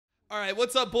Alright,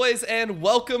 what's up boys, and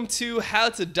welcome to How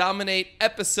to Dominate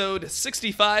episode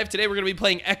 65. Today we're going to be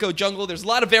playing EKKO Jungle. There's a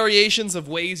lot of variations of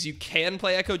ways you can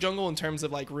play EKKO Jungle in terms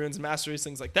of like runes, masteries,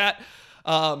 things like that.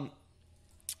 I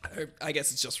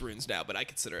guess it's just runes now, but I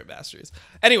consider it masteries.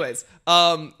 Anyways,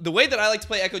 the way that I like to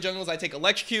play EKKO Jungle is I take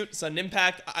Electrocute, Sudden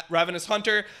Impact, Ravenous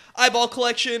Hunter, Eyeball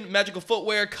Collection, Magical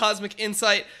Footwear, Cosmic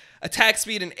Insight, Attack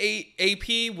Speed, and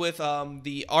AP with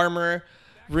the Armor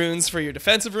runes for your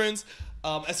defensive runes.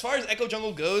 As far as EKKO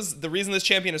Jungle goes, the reason this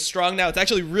champion is strong now, it's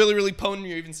actually really potent.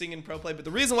 You're even seeing it in pro play, but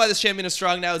the reason why this champion is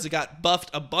strong now is it got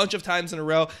buffed a bunch of times in a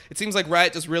row. It seems like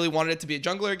Riot just really wanted it to be a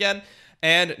jungler again,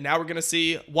 and now we're going to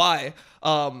see why.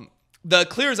 The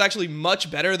clear is actually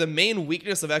much better. The main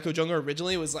weakness of EKKO Jungle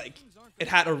originally was like it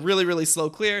had a really slow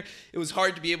clear. It was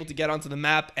hard to be able to get onto the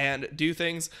map and do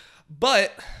things,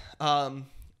 but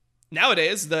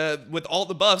nowadays, with all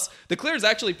the buffs, the clear is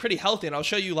actually pretty healthy, and I'll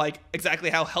show you like exactly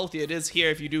how healthy it is here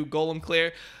if you do Golem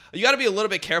clear. You got to be a little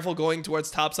bit careful going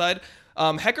towards topside.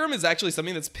 Hecarim is actually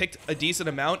something that's picked a decent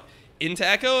amount into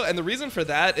EKKO, and the reason for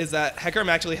that is that Hecarim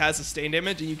actually has sustain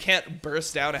damage, and you can't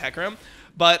burst down a Hecarim.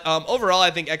 But overall,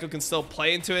 I think EKKO can still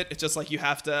play into it. It's just like you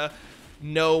have to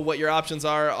know what your options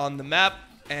are on the map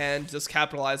and just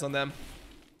capitalize on them.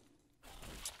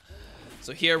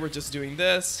 So here we're just doing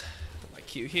this.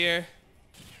 Q here.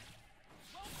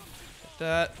 Like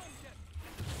that.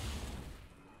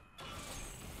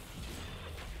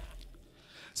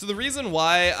 So the reason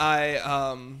why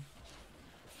I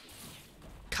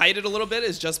kite it a little bit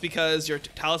is just because your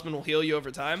talisman will heal you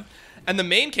over time. And the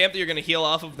main camp that you're going to heal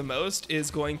off of the most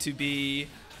is going to be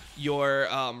your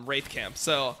Wraith camp.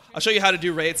 So I'll show you how to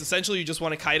do Wraiths. Essentially, you just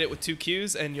want to kite it with 2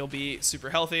 Qs and you'll be super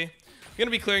healthy. You're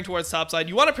going to be clearing towards topside.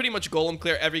 You want to pretty much Golem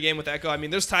clear every game with EKKO. I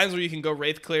mean, there's times where you can go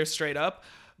Wraith clear straight up,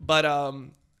 but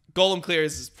Golem clear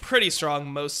is pretty strong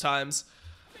most times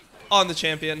on the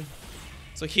champion.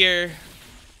 So here,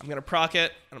 I'm going to proc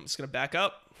it, and I'm just going to back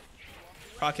up,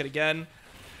 proc it again,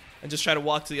 and just try to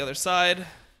walk to the other side.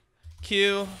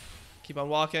 Q, keep on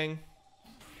walking.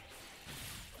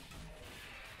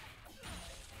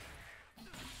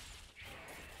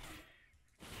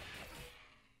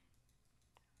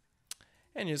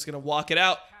 And you're just going to walk it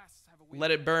out.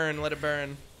 Let it burn, let it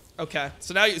burn. Okay,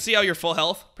 so now you see how you're full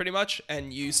health, pretty much,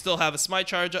 and you still have a smite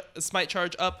charge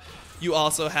up. You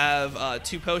also have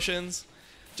 2 potions.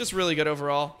 Just really good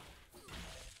overall.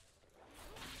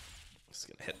 Just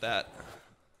going to hit that.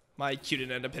 My Q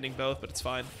didn't end up hitting both, but it's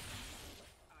fine.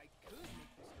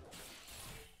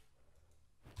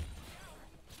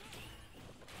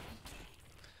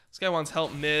 This guy wants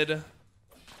help mid.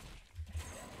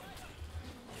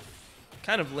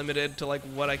 Kind of limited to like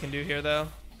what I can do here though.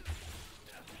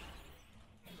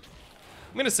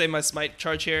 I'm gonna save my smite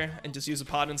charge here and just use a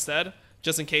pod instead,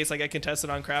 just in case I get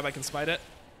contested on crab. I can smite it,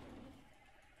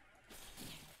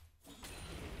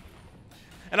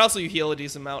 and also you heal a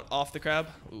decent amount off the crab.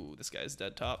 Ooh, this guy's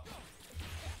dead top.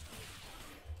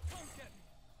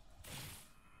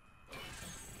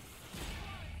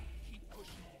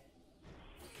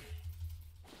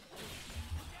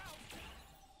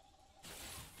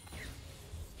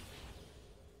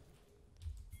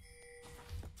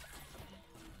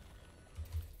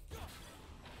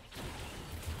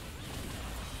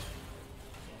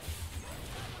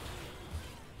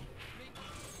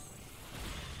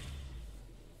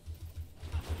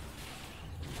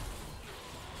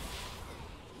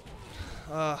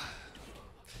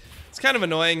 It's kind of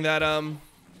annoying that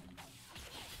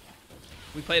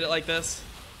we played it like this.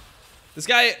 This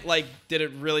guy like did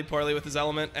it really poorly with his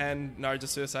element, and Nard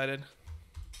just suicided.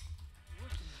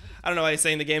 I don't know why he's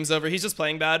saying the game's over. He's just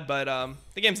playing bad, but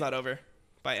the game's not over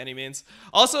by any means.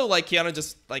 Also, like Kiana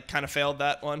just like kind of failed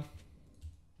that one.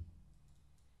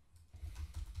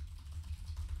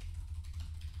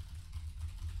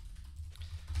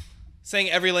 Saying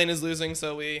every lane is losing,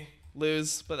 so we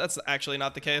lose, but that's actually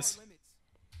not the case.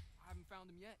 I haven't found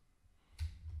him yet.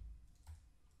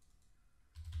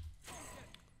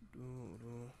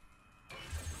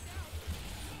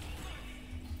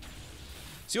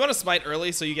 So you want to smite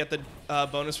early so you get the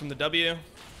bonus from the W.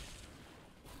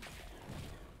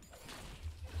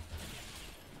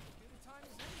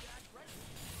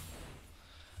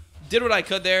 Did what I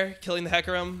could there, killing the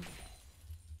Hecarim.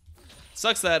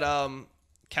 Sucks that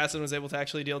Kassan was able to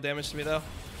actually deal damage to me though.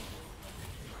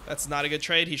 That's not a good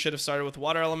trade. He should have started with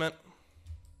water element.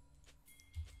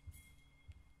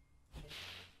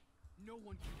 No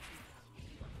one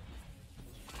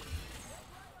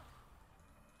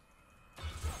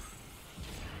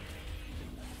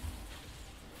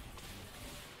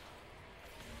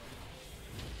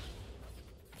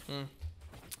can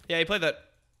Yeah, he played that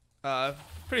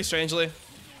Pretty strangely.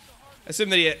 I assume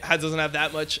that he doesn't have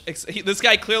that much. This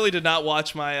guy clearly did not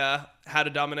watch my How to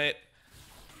Dominate.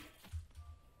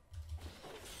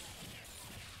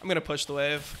 I'm going to push the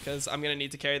wave because I'm going to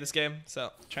need to carry this game.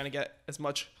 So trying to get as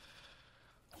much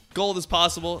gold as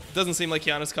possible. Doesn't seem like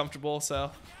Kiana's comfortable,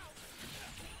 so.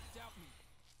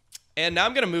 And now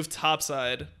I'm going to move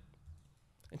topside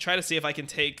and try to see if I can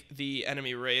take the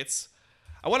enemy wraiths.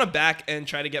 I want to back and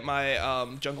try to get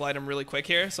my jungle item really quick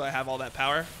here so I have all that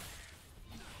power.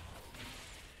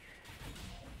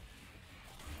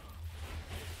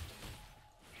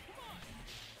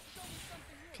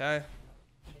 Okay.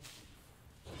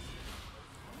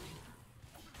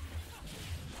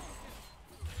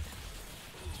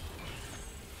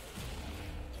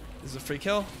 This is a free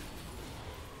kill.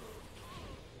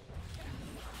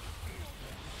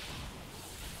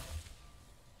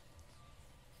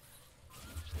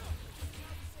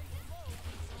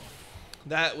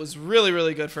 That was really,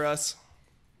 really good for us.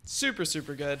 Super,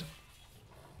 super good.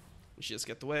 We should just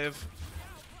get the wave.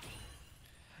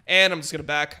 And I'm just going to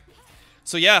back.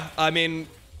 So yeah, I mean,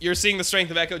 you're seeing the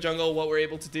strength of EKKO Jungle, what we're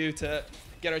able to do to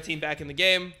get our team back in the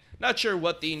game. Not sure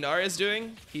what the Gnar is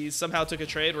doing. He somehow took a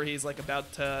trade where he's like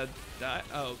about to die.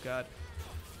 Oh, God.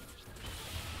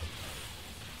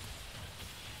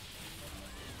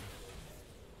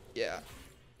 Yeah.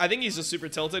 I think he's just super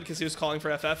tilted because he was calling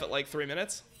for FF at like 3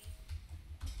 minutes.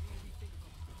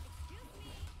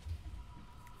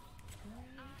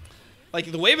 Like,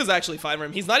 the wave is actually fine for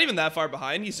him. He's not even that far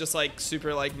behind. He's just like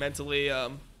super like mentally, yeah,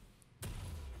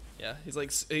 he's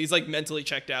like mentally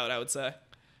checked out, I would say.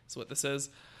 That's what this is.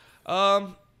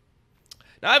 Now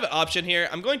I have an option here.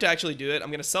 I'm going to actually do it. I'm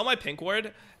going to sell my pink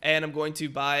ward and I'm going to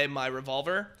buy my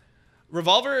revolver.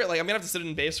 Revolver, like, I'm gonna have to sit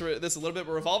in base for this a little bit,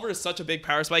 but revolver is such a big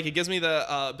power spike. It gives me the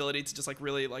ability to just like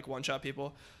really like one-shot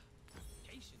people.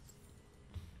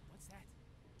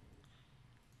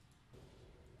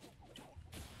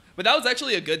 But that was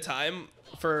actually a good time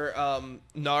for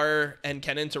Gnar and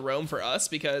Kennen to roam for us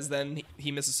because then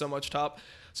he misses so much top.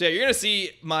 So yeah, you're gonna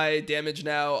see my damage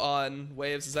now on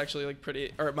waves is actually like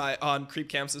pretty, or my on creep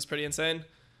camps is pretty insane.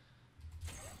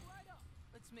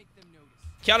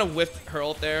 Kiana whiffed her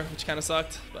ult there, which kind of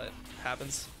sucked, but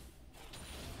happens.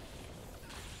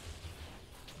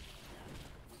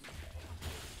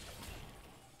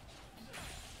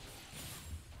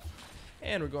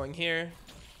 And we're going here.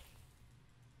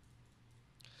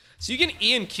 So you can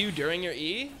E and Q during your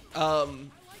E.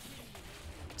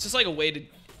 It's just like a way to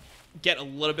get a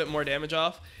little bit more damage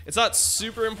off. It's not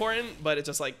super important, but it's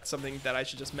just like something that I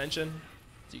should just mention.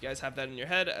 So you guys have that in your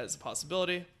head as a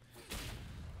possibility.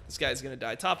 This guy's gonna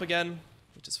die top again,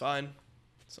 which is fine.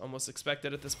 It's almost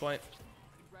expected at this point.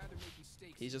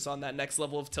 He's just on that next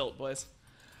level of tilt, boys.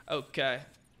 Okay.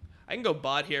 I can go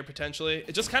bot here, potentially.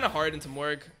 It's just kind of hard into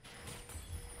Morg.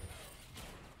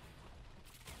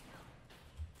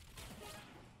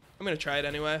 I'm gonna try it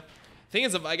anyway. Thing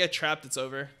is, if I get trapped, it's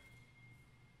over.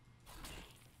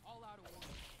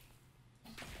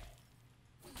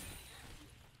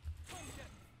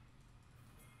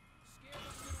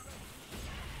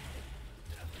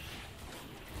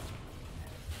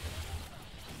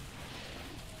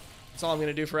 That's all I'm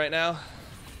gonna do for right now.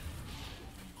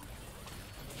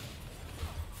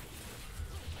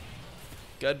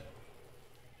 Good.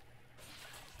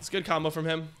 It's a good combo from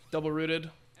him. Double rooted.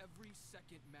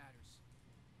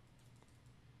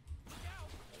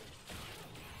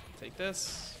 Take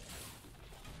this.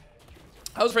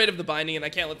 I was afraid of the binding and I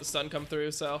can't let the stun come through,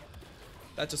 so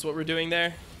that's just what we're doing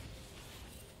there.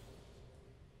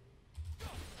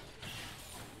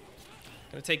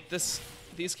 Gonna take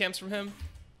these camps from him.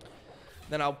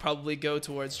 Then I'll probably go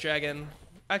towards dragon.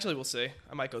 Actually, we'll see.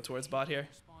 I might go towards bot here.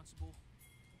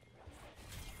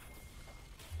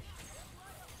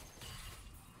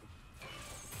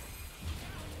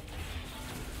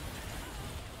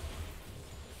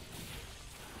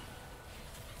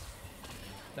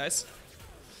 Nice.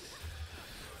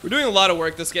 We're doing a lot of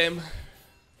work this game.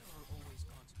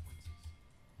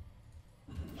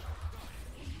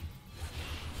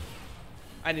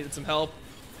 I needed some help.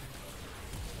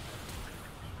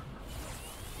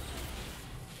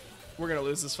 We're gonna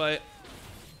lose this fight.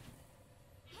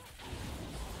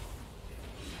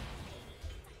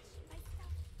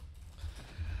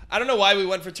 I don't know why we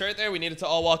went for turret there. We needed to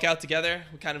all walk out together.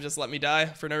 We kind of just let me die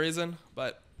for no reason,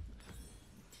 but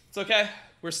it's okay.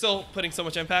 We're still putting so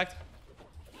much impact.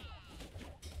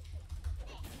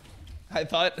 I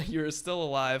thought you were still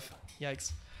alive.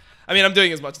 Yikes. I mean, I'm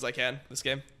doing as much as I can this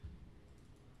game.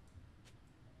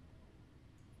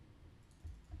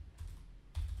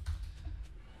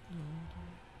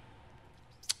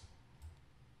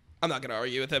 I'm not gonna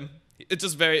argue with him. It's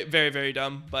just very, very, very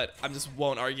dumb, but I just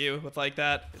won't argue with like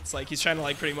that. It's like he's trying to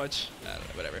like pretty much, I don't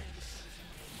know, whatever.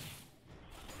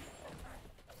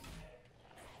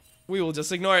 We will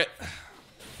just ignore it.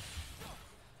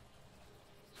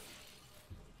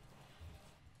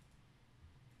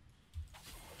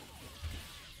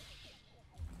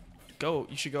 Go,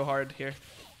 you should go hard here.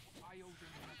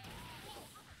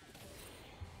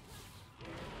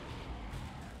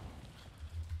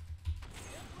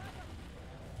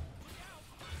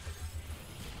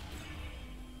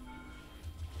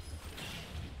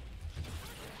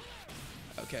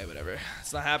 Okay, whatever.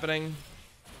 It's not happening.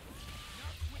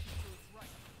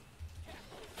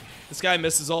 This guy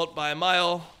missed his ult by a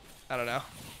mile. I don't know.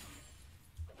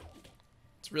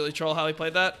 It's really troll how he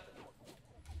played that.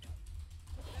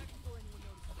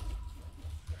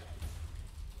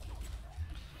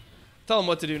 Tell him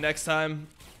what to do next time,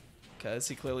 because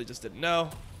he clearly just didn't know.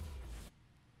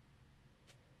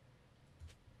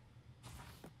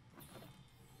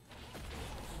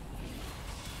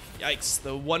 Yikes,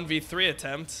 the 1v3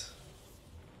 attempt.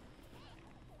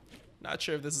 Not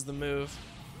sure if this is the move.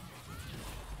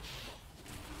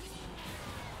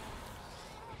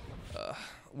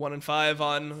 1 and 5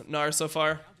 on Gnar so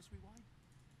far.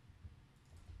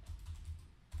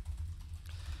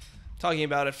 Talking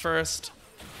about it first.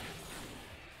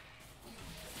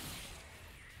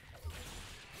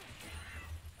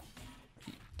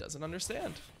 He doesn't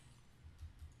understand.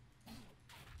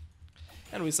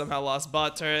 And we somehow lost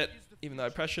bot turret, even though I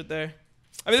pressured there.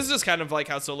 I mean, this is just kind of like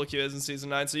how solo queue is in Season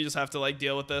 9, so you just have to like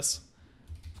deal with this.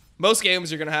 Most games,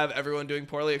 you're going to have everyone doing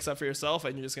poorly except for yourself,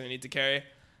 and you're just going to need to carry.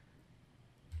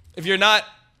 If you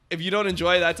don't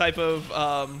enjoy that type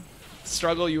of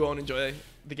struggle, you won't enjoy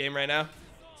the game right now.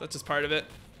 So that's just part of it.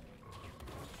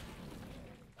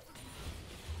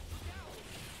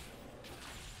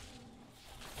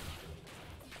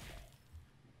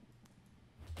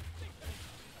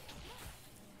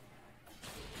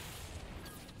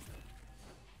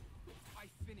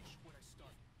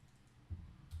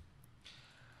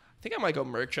 I think I might go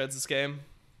Merc Treads this game.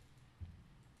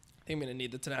 I think I'm going to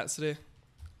need the tenacity.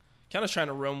 Kiana's trying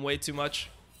to roam way too much.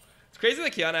 It's crazy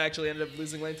that Kiana actually ended up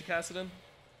losing lane to Kassadin,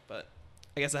 but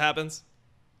I guess it happens.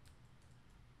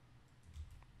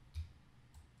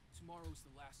 Tomorrow's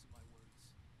the last of my worries.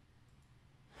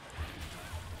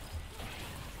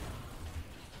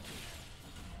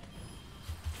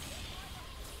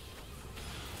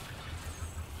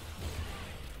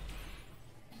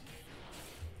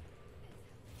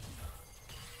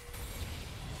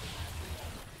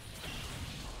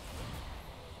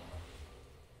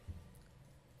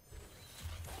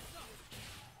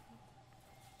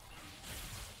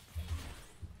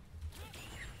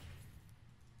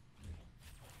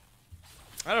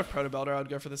 I don't have Proto Belter. I would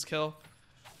go for this kill.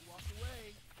 Walk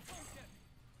away.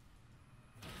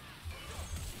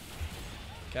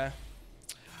 Okay.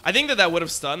 I think that would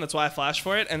have stunned. That's why I flashed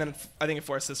for it. And then I think it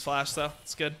forced his flash, so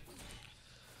it's good.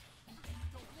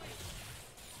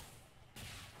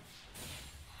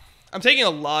 I'm taking a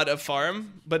lot of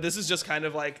farm, but this is just kind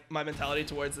of like my mentality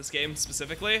towards this game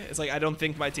specifically. It's like I don't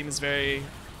think my team is very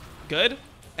good,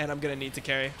 and I'm going to need to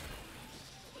carry.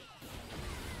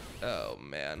 Oh,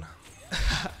 man.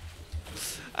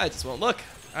 I just won't look.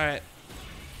 All right.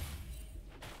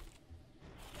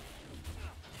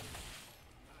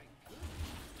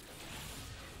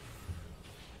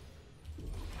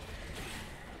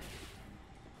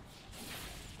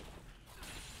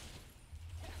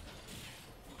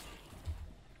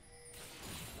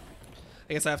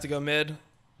 I guess I have to go mid.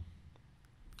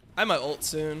 I might ult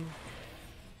soon.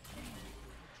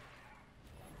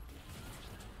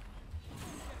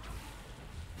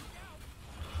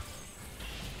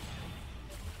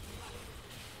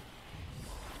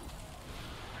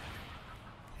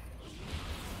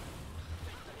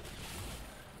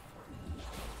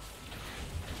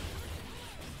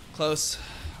 Close.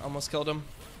 Almost killed him.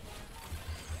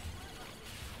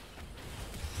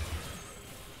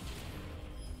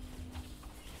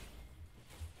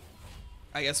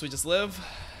 I guess we just live.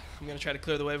 I'm going to try to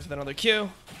clear the way with another Q.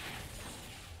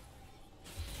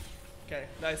 Okay,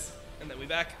 nice. And then we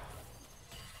back.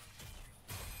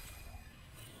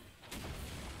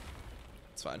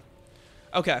 It's fine.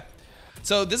 Okay.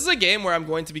 So this is a game where I'm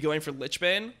going to be going for Lich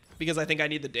Bane because I think I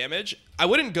need the damage. I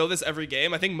wouldn't go this every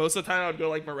game. I think most of the time I would go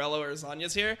like Morello or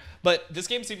Zanya's here. But this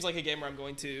game seems like a game where I'm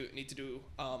going to need to do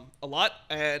a lot.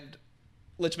 And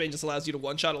Lich Bane just allows you to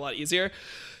one-shot a lot easier.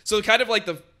 So kind of like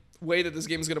the way that this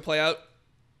game is going to play out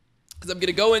is I'm going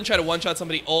to go in, try to one-shot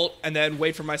somebody ult, and then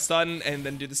wait for my stun, and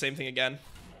then do the same thing again.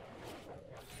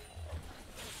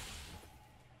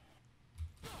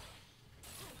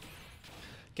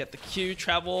 Get the Q,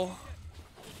 travel.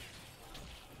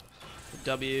 The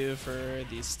W for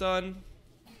the stun.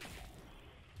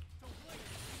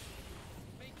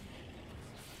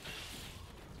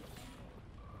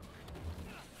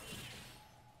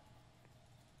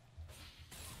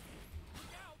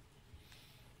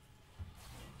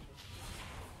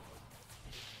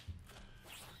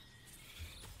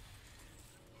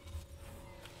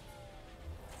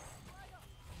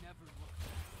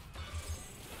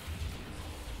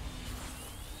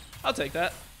 I'll take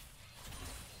that.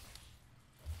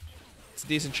 It's a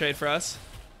decent trade for us.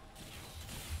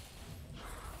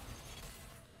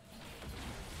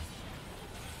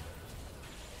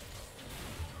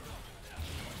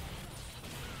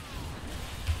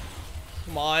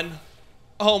 Come on.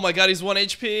 Oh my god, he's 1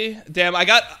 HP. Damn, I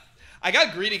got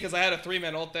greedy because I had a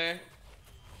 3-man ult there.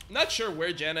 I'm not sure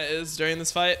where Janna is during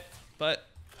this fight, but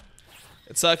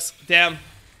it sucks. Damn.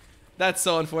 That's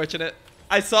so unfortunate.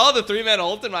 I saw the 3-man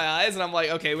ult in my eyes, and I'm like,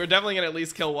 okay, we're definitely going to at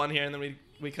least kill one here, and then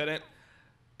we couldn't.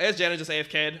 I guess Janna just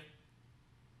AFK'd.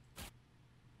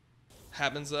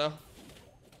 Happens, though.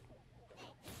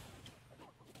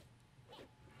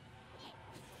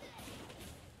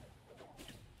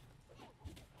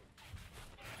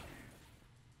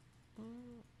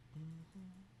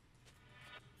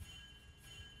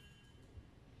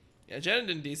 Yeah, Janna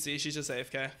didn't DC. She's just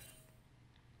AFK.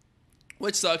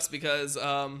 Which sucks because,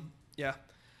 yeah,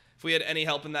 if we had any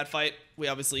help in that fight, we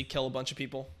obviously kill a bunch of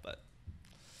people. But,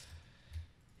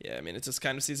 yeah, I mean, it's just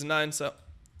kind of Season 9, so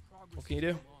what can you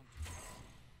do?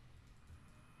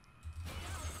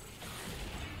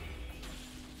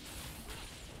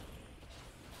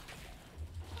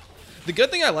 The good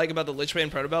thing I like about the Lich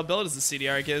Bane Protobell build is the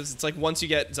CDR it gives. It's like once you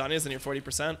get Zhonya's, then you're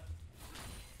 40%.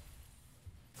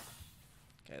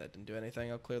 Okay, that didn't do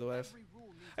anything. I'll clear the wave.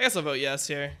 I guess I'll vote yes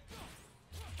here.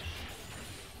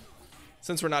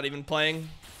 Since we're not even playing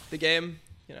the game,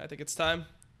 you know, I think it's time.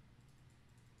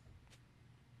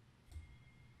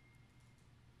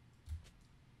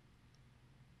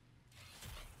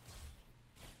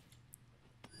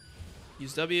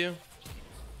 Use W.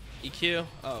 EQ.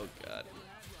 Oh, God.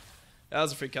 That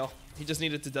was a free kill. He just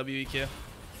needed to W EQ.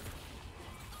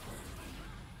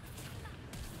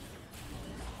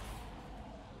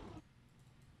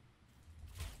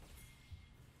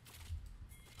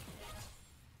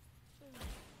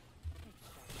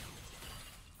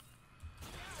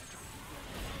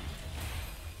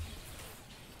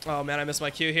 Oh man, I missed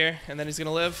my Q here, and then he's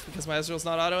gonna live because my Ezreal's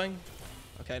not autoing.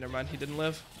 Okay, never mind, he didn't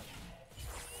live.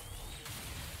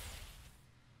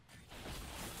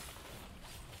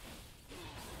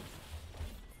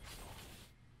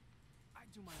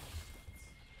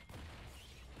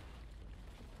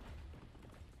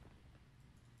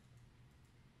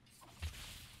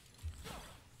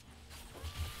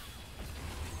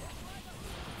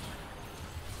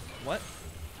 What?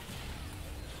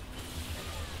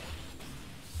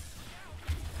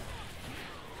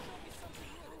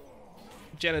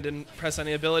 Janna didn't press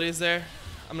any abilities there.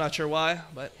 I'm not sure why,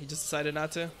 but he just decided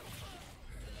not to.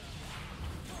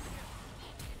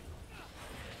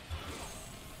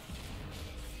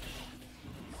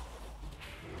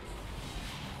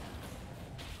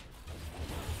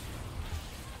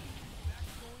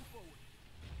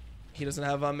 He doesn't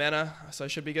have mana, so I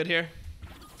should be good here.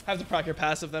 Have to proc your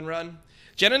passive, then run.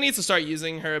 Janna needs to start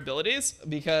using her abilities,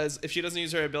 because if she doesn't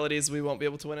use her abilities, we won't be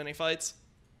able to win any fights.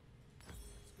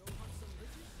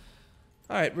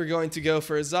 Alright, we're going to go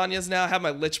for Zhonya's now. I have my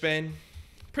Lich Bane.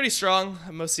 Pretty strong.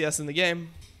 I'm most CS in the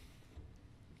game.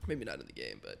 Maybe not in the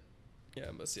game, but yeah,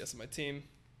 I'm most CS in my team.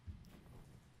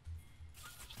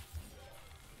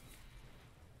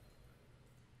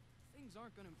 Things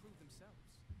aren't going to improve themselves.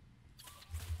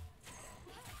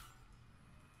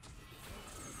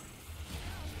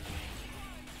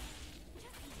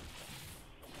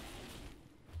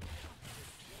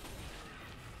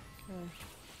 Okay.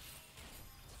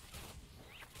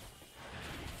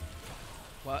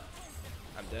 What?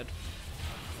 I'm dead.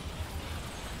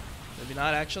 Maybe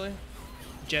not, actually.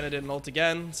 Janna didn't ult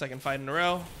again. Second fight in a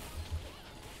row.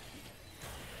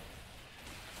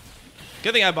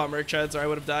 Good thing I bought Merc Treads, or I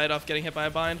would have died off getting hit by a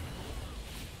bind.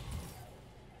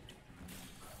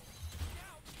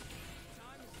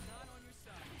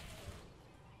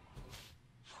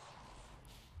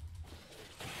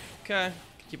 Okay.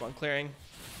 Keep on clearing.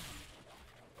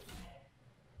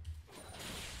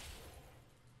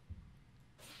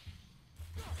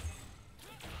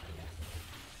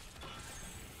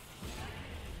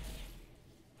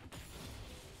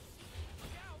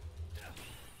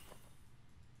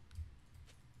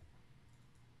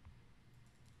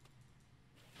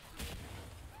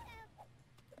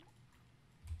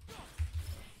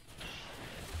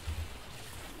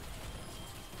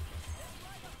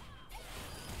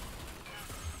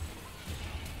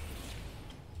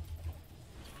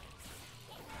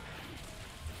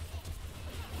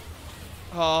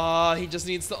 Oh, he just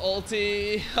needs the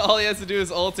ulti. All he has to do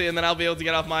is ulti, and then I'll be able to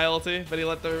get off my ulti. But he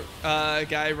let the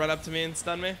guy run up to me and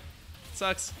stun me.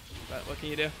 Sucks. But what can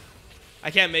you do?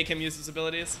 I can't make him use his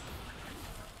abilities.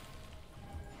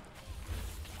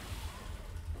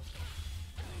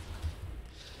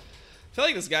 I feel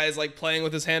like this guy is like playing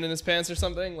with his hand in his pants or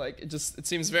something. Like it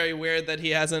seems very weird that he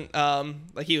hasn't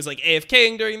like he was like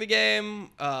AFKing during the game.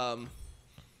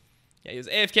 Yeah, he was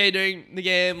AFK during the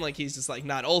game. Like, he's just, like,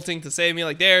 not ulting to save me.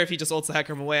 Like, there, if he just ults the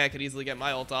Hecarim away, I could easily get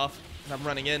my ult off. And I'm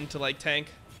running in to, like, tank.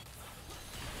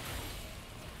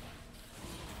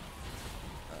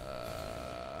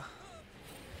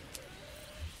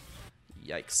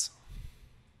 Yikes.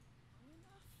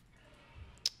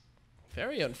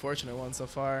 Very unfortunate one so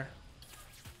far.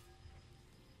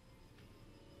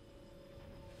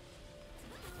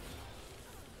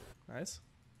 Nice.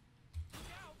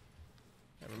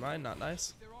 Never mind, not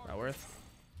nice. Not worth.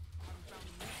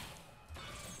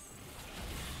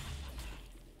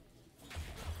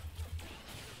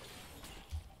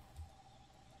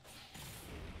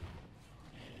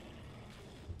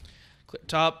 Clear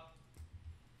top.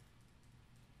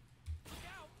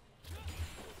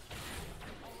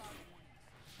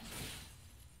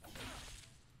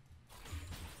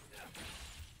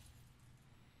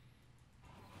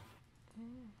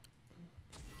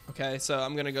 Okay, so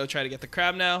I'm gonna go try to get the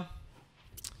crab now.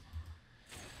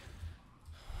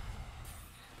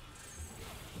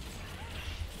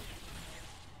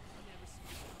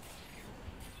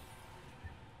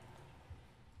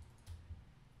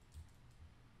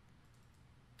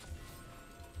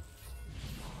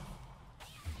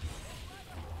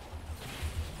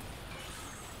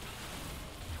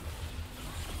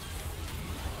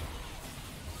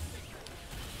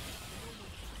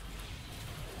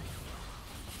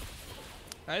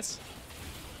 Nice.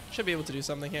 Should be able to do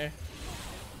something here.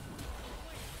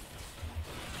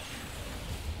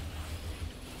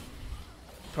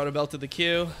 Proto belted the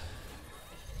Q.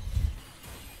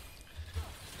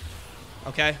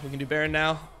 Okay, we can do Baron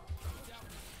now.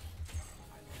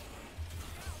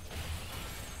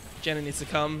 Jenna needs to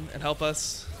come and help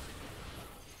us.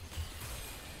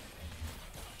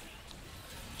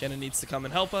 Jenna needs to come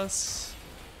and help us.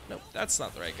 Nope, that's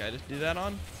not the right guy to do that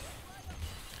on.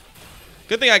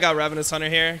 Good thing I got Ravenous Hunter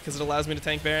here, because it allows me to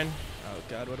tank Baron. Oh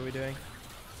god, what are we doing?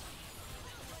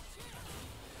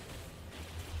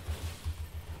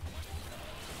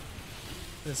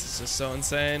 This is just so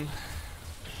insane.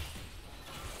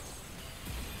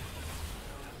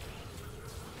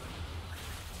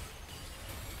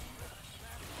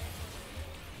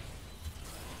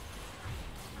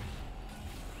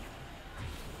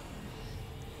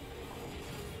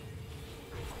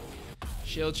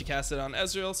 Shield, she cast it on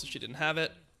Ezreal, so she didn't have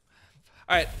it.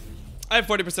 Alright, I have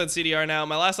 40% CDR now.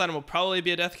 My last item will probably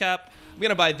be a death cap. I'm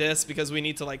going to buy this because we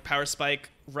need to like power spike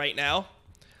right now.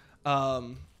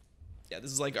 Yeah,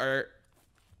 this is like our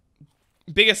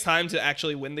biggest time to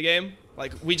actually win the game.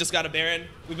 Like, we just got a Baron.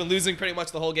 We've been losing pretty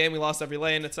much the whole game. We lost every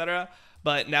lane, etc.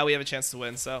 But now we have a chance to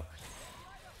win, so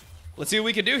let's see what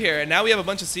we can do here. And now we have a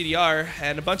bunch of CDR,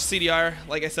 and a bunch of CDR,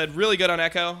 like I said, really good on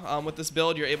EKKO. With this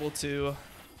build, you're able to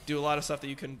do a lot of stuff that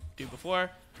you couldn't do before.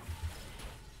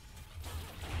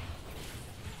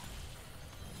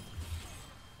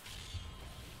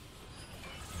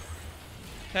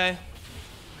 Okay.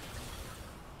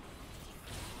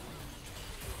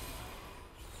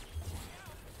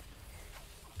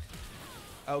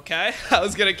 Okay, I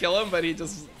was gonna kill him, but he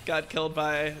just got killed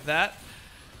by that.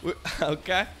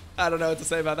 Okay, I don't know what to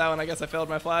say about that one. I guess I failed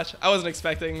my flash. I wasn't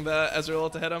expecting the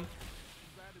Ezreal to hit him.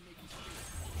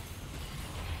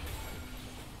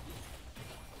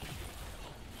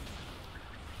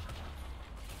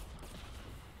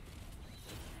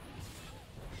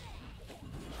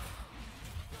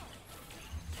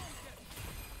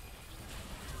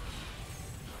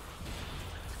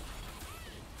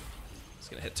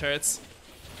 Gonna hit turrets.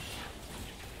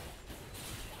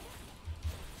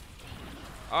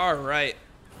 All right.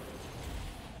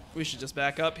 We should just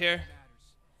back up here.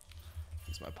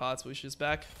 Use my pots. We should just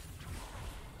back.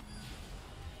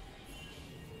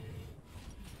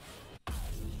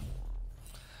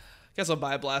 Guess I'll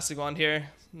buy a blasting wand here.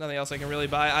 Nothing else I can really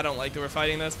buy. I don't like that we're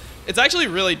fighting this. It's actually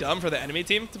really dumb for the enemy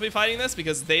team to be fighting this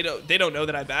because they don't know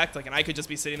that I backed. Like, and I could just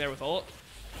be sitting there with ult.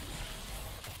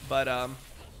 But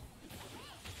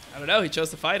I don't know. He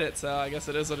chose to fight it, so I guess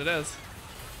it is what it is.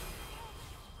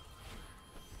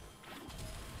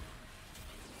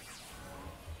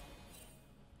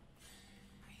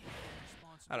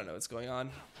 I don't know what's going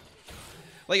on.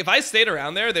 Like, if I stayed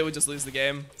around there, they would just lose the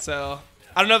game. So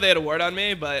I don't know if they had a ward on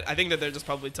me, but I think that they're just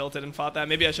probably tilted and fought that.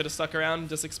 Maybe I should have stuck around and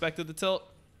just expected the tilt.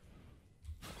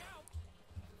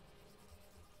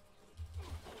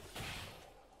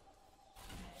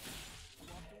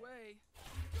 Walked away.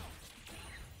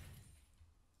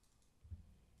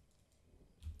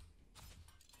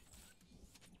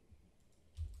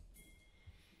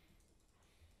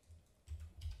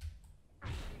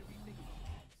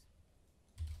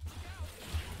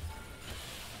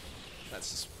 That's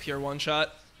just pure one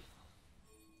shot.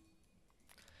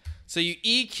 So you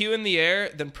EQ in the air,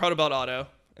 then protobelt auto,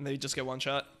 and then you just get one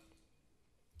shot.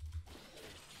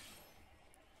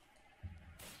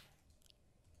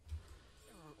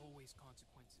 There are always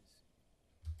consequences.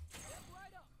 Step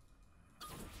right up.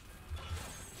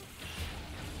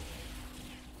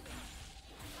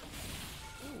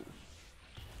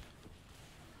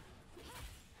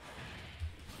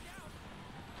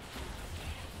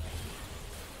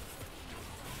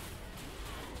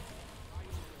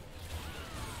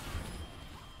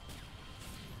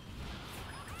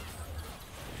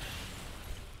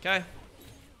 Okay.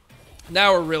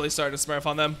 Now we're really starting to smurf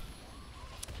on them.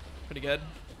 Pretty good.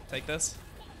 Take this.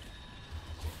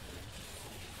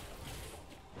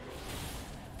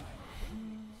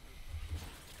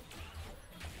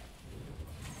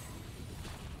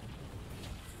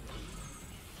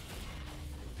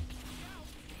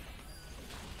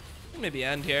 Maybe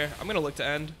end here. I'm gonna look to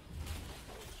end.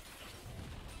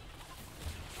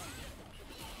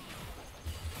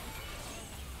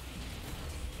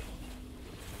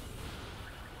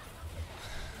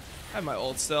 I have my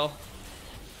ult still.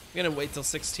 I'm gonna wait till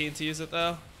 16 to use it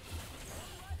though.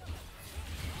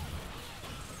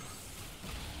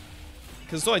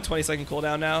 Because it's only 20-second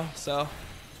cooldown now, so.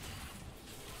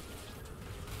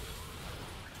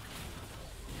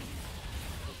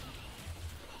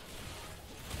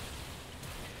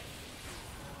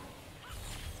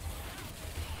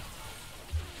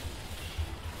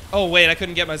 Oh wait, I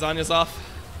couldn't get my Zhonya's off.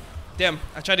 Damn,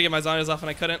 I tried to get my Zhonya's off and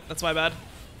I couldn't. That's my bad.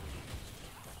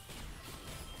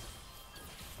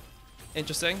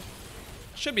 Interesting.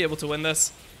 Should be able to win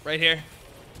this right here.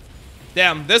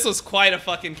 Damn, this was quite a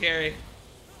fucking carry.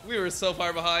 We were so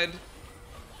far behind.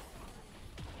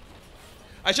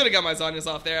 I should have got my Zhonya's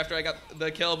off there after I got the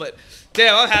kill, but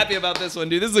damn, I'm happy about this one,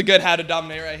 dude. This is a good how to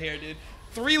dominate right here, dude.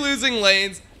 3 losing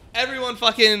lanes, everyone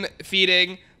fucking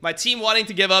feeding, my team wanting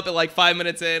to give up at like 5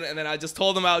 minutes in, and then I just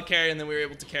told them I would carry, and then we were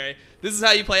able to carry. This is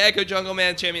how you play EKKO jungle,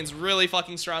 man. Champion's really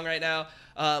fucking strong right now.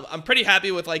 I'm pretty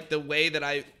happy with like the way that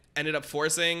I ended up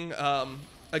forcing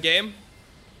a game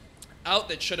out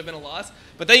that should have been a loss.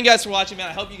 But thank you guys for watching, man.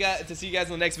 I hope you guys to see you guys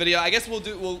in the next video. I guess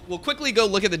we'll quickly go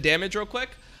look at the damage real quick,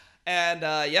 and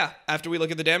yeah, after we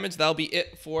look at the damage, that'll be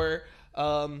it for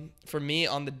me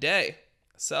on the day.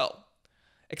 So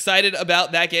excited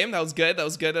about that game. That was good. That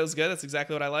was good. That was good. That's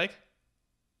exactly what I like.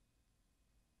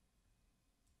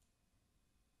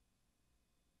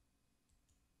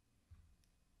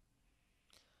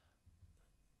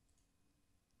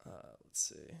 Let's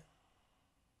see.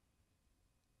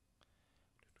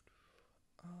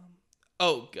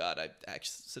 Oh god, I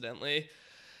accidentally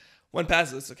went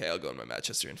past this. Okay, I'll go in my match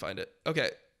history and find it.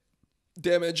 Okay,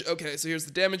 damage. Okay, so here's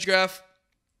the damage graph.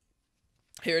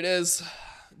 Here it is.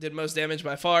 Did most damage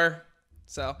by far.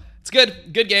 So it's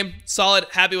good. Good game. Solid.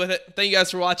 Happy with it. Thank you guys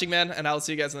for watching, man, and I'll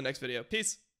see you guys in the next video.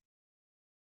 Peace.